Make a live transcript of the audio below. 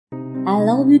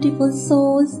Hello beautiful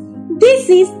souls, this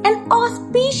is an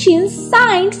auspicious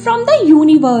sign from the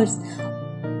universe.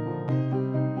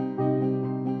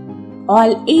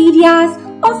 All areas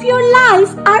of your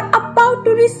life are about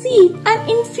to receive an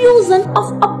infusion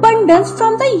of abundance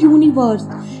from the universe.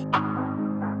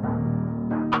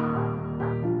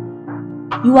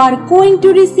 You are going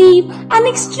to receive an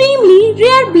extremely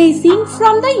rare blessing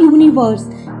from the universe.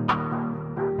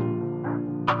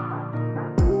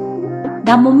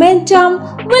 The momentum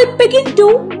will begin to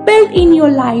build in your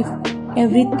life.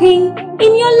 Everything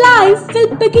in your life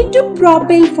will begin to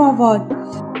propel forward.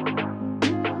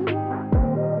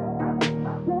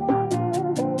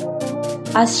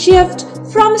 A shift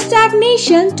from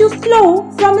stagnation to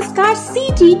flow, from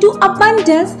scarcity to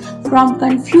abundance, from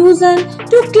confusion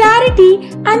to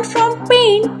clarity, and from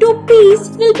pain to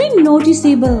peace will be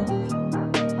noticeable.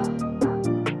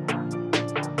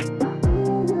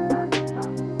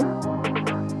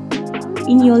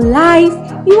 In your life,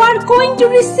 you are going to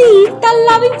receive the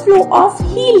loving flow of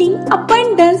healing,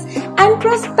 abundance, and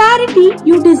prosperity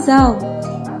you deserve.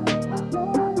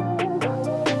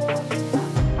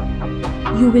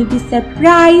 You will be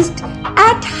surprised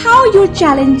at how your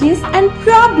challenges and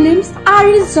problems are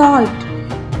resolved.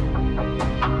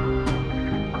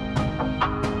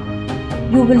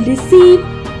 You will receive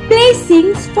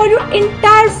blessings for your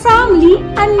entire family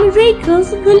and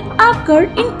miracles will occur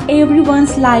in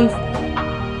everyone's life.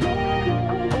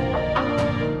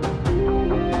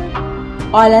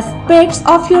 All aspects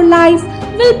of your life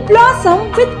will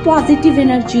blossom with positive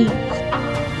energy.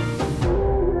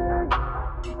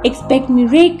 Expect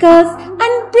miracles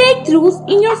and breakthroughs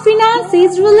in your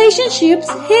finances, relationships,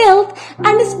 health,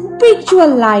 and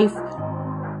spiritual life.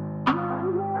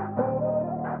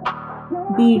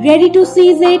 Be ready to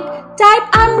seize it. Type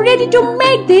 "I'm ready to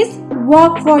make this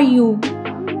work for you."